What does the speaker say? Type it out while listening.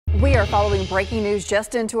We are following breaking news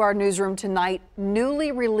just into our newsroom tonight.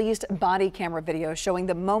 Newly released body camera video showing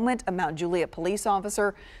the moment a Mount Juliet police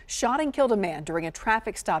officer shot and killed a man during a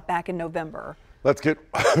traffic stop back in November. Let's get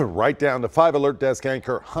right down to 5 Alert Desk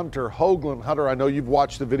anchor Hunter Hoagland. Hunter, I know you've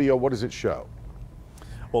watched the video. What does it show?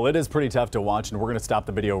 Well, it is pretty tough to watch, and we're going to stop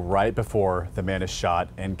the video right before the man is shot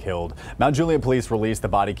and killed. Mount Juliet police released the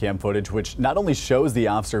body cam footage, which not only shows the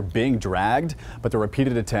officer being dragged, but the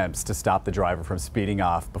repeated attempts to stop the driver from speeding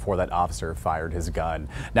off before that officer fired his gun.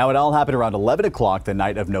 Now, it all happened around 11 o'clock the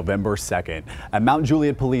night of November 2nd. A Mount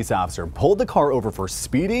Juliet police officer pulled the car over for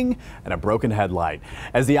speeding and a broken headlight.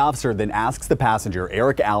 As the officer then asks the passenger,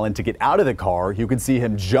 Eric Allen, to get out of the car, you can see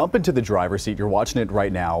him jump into the driver's seat. You're watching it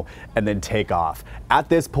right now, and then take off. At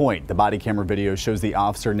this point, the body camera video shows the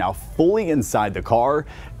officer now fully inside the car,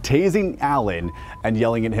 tasing Allen and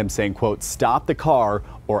yelling at him saying, quote, "Stop the car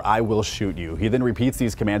or I will shoot you." He then repeats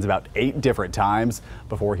these commands about 8 different times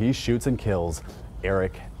before he shoots and kills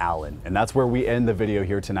Eric Allen. And that's where we end the video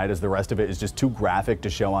here tonight, as the rest of it is just too graphic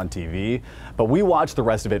to show on TV. But we watched the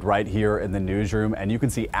rest of it right here in the newsroom, and you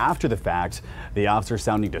can see after the fact the officer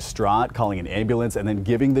sounding distraught, calling an ambulance, and then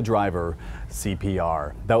giving the driver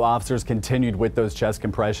CPR. Though officers continued with those chest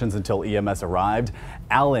compressions until EMS arrived,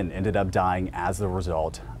 Allen ended up dying as a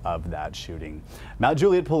result of that shooting. Mount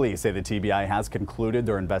Juliet police say the TBI has concluded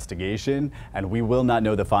their investigation, and we will not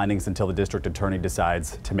know the findings until the district attorney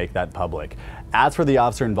decides to make that public. As for the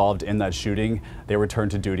officer involved in that shooting, they returned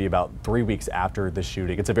to duty about 3 weeks after the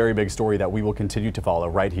shooting. It's a very big story that we will continue to follow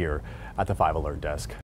right here at the 5 Alert Desk.